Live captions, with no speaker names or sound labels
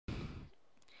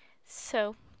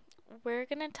So, we're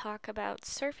going to talk about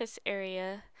surface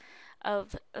area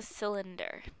of a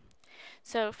cylinder.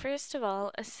 So, first of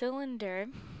all, a cylinder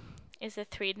is a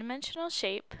three-dimensional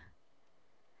shape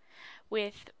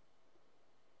with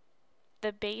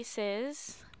the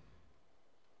bases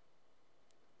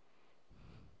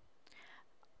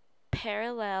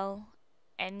parallel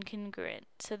and congruent.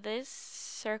 So this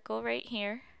circle right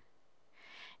here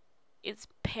is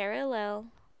parallel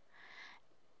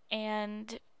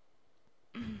and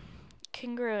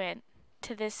congruent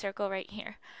to this circle right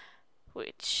here,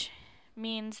 which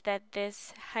means that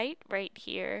this height right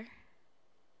here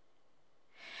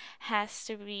has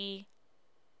to be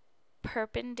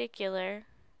perpendicular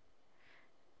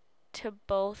to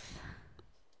both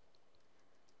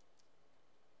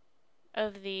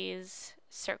of these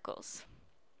circles.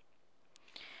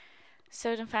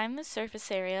 So to find the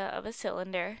surface area of a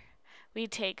cylinder, we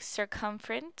take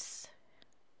circumference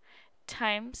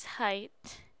times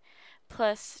height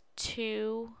plus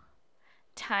 2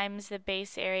 times the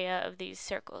base area of these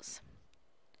circles.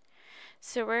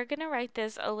 So we're going to write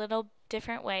this a little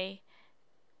different way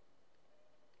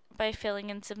by filling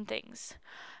in some things.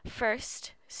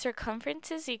 First,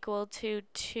 circumference is equal to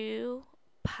 2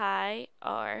 pi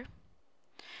r.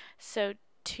 So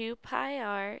 2 pi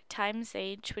r times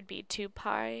h would be 2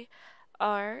 pi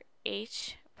r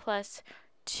h plus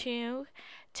 2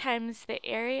 times the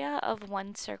area of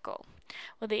one circle.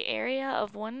 Well, the area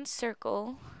of one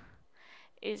circle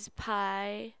is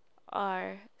pi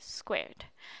r squared.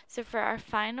 So for our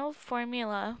final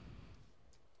formula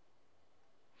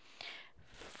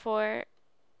for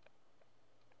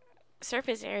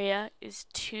surface area is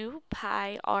 2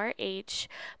 pi rh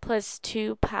plus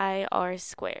 2 pi r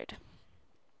squared.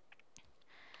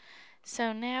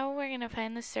 So now we're going to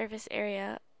find the surface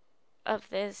area of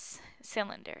this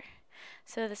cylinder.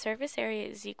 So the surface area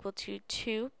is equal to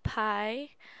 2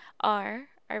 pi r.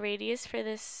 Our radius for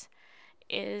this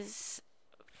is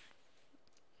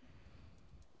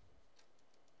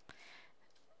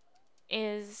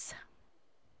is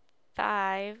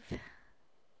 5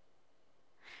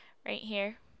 right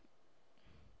here.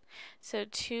 So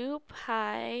 2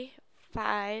 pi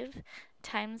 5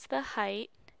 times the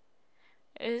height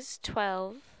is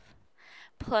 12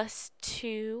 plus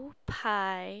 2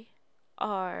 pi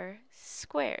r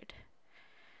squared.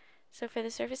 So for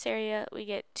the surface area, we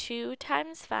get 2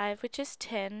 times 5, which is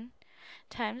 10,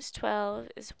 times 12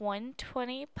 is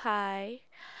 120 pi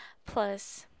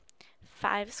plus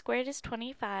 5 squared is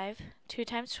 25, 2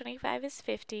 times 25 is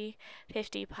 50,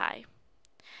 50 pi.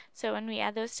 So when we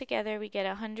add those together, we get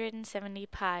 170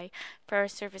 pi for our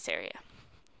surface area.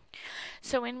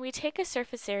 So when we take a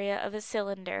surface area of a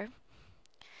cylinder,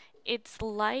 it's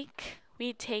like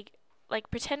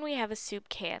pretend we have a soup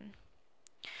can.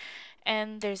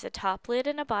 And there's a top lid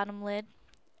and a bottom lid,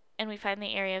 and we find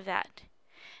the area of that.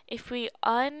 If we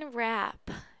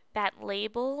unwrap that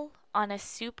label on a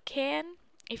soup can,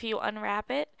 if you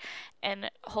unwrap it and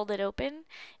hold it open,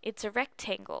 it's a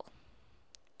rectangle.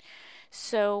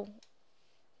 So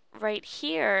right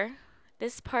here,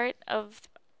 this part of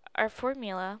our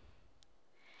formula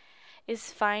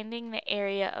is finding the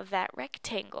area of that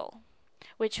rectangle,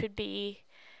 which would be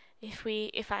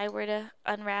if I were to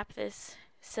unwrap this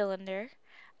cylinder,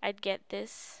 I'd get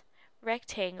this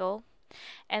rectangle,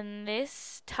 and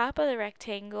this top of the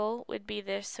rectangle would be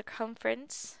the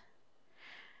circumference,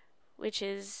 which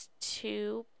is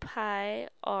 2 pi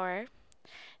r,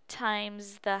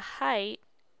 times the height,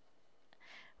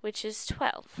 which is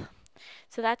 12.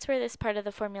 So that's where this part of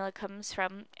the formula comes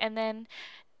from. And then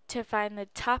to find the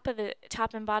top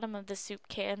and bottom of the soup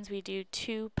cans, we do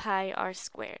 2 pi r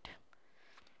squared.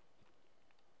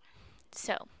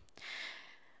 So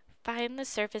find the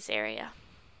surface area.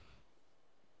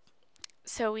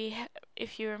 So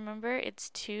if you remember, it's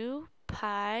 2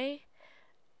 pi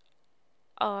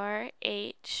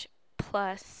rh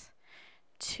plus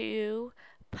 2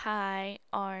 pi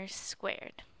r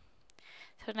squared.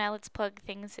 So now let's plug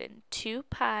things in. 2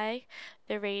 pi,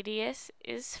 the radius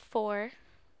is 4,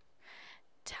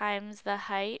 times the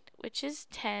height, which is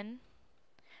 10,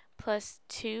 plus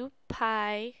 2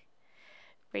 pi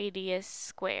radius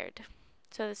squared.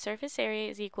 So the surface area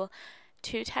is equal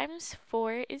 2 times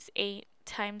 4 is 8,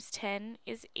 times 10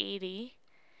 is 80.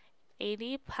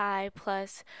 80 pi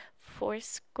plus 4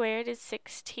 squared is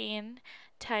 16,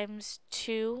 times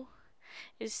 2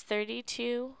 is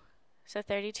 32, so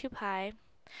 32 pi.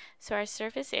 So our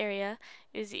surface area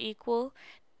is equal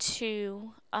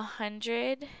to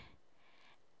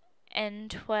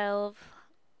 112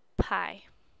 pi.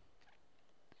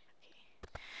 Okay.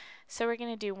 So we're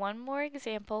going to do one more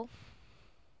example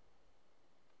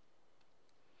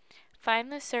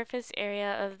Find the surface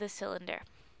area of the cylinder.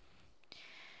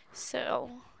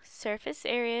 So surface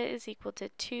area is equal to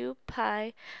 2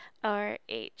 pi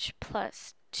RH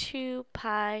plus 2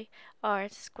 pi r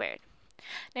squared.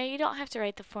 Now you don't have to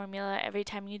write the formula every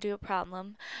time you do a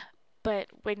problem, but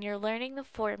when you're learning the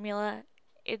formula,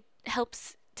 it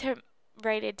helps to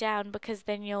write it down because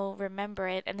then you'll remember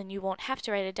it and then you won't have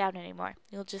to write it down anymore.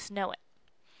 You'll just know it.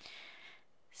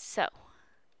 So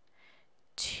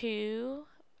 2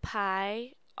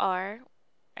 pi r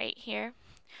right here,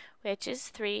 which is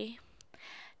 3,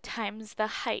 times the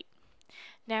height.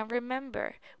 Now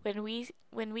remember, when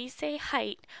we say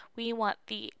height, we want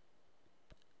the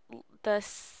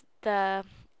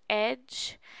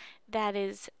edge that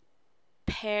is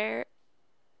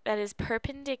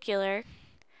perpendicular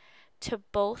to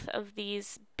both of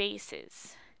these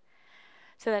bases.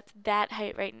 So that's that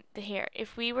height right here.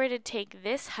 If we were to take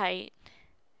this height,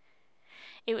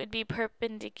 it would be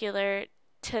perpendicular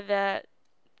to the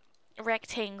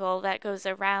rectangle that goes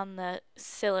around the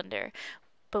cylinder.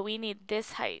 But we need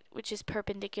this height, which is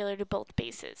perpendicular to both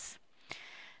bases.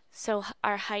 So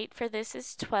our height for this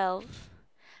is 12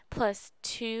 plus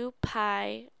 2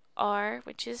 pi r,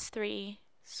 which is 3,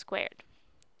 squared.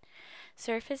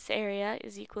 Surface area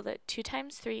is equal to 2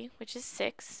 times 3, which is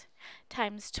 6,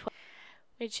 times 12,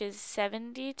 which is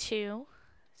 72.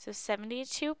 So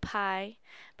 72 pi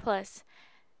plus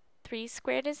 3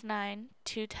 squared is 9.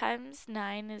 2 times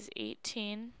 9 is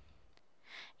 18.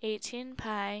 18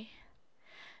 pi.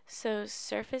 So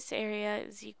surface area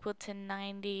is equal to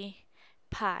 90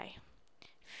 pi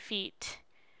feet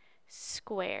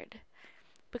squared.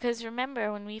 Because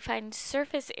remember, when we find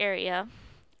surface area,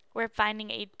 we're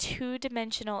finding a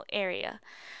two-dimensional area.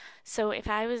 So if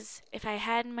I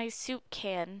had my soup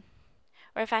can,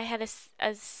 or if I had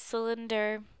a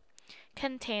cylinder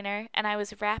container and I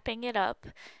was wrapping it up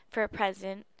for a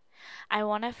present, I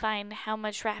want to find how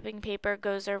much wrapping paper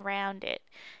goes around it.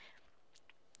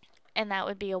 And that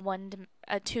would be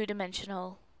a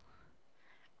two-dimensional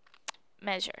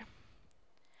measure.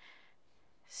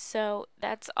 So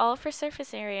that's all for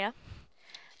surface area,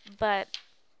 but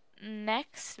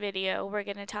next video we're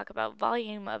going to talk about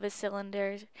volume of a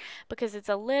cylinder because it's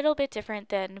a little bit different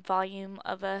than volume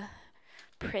of a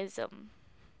prism.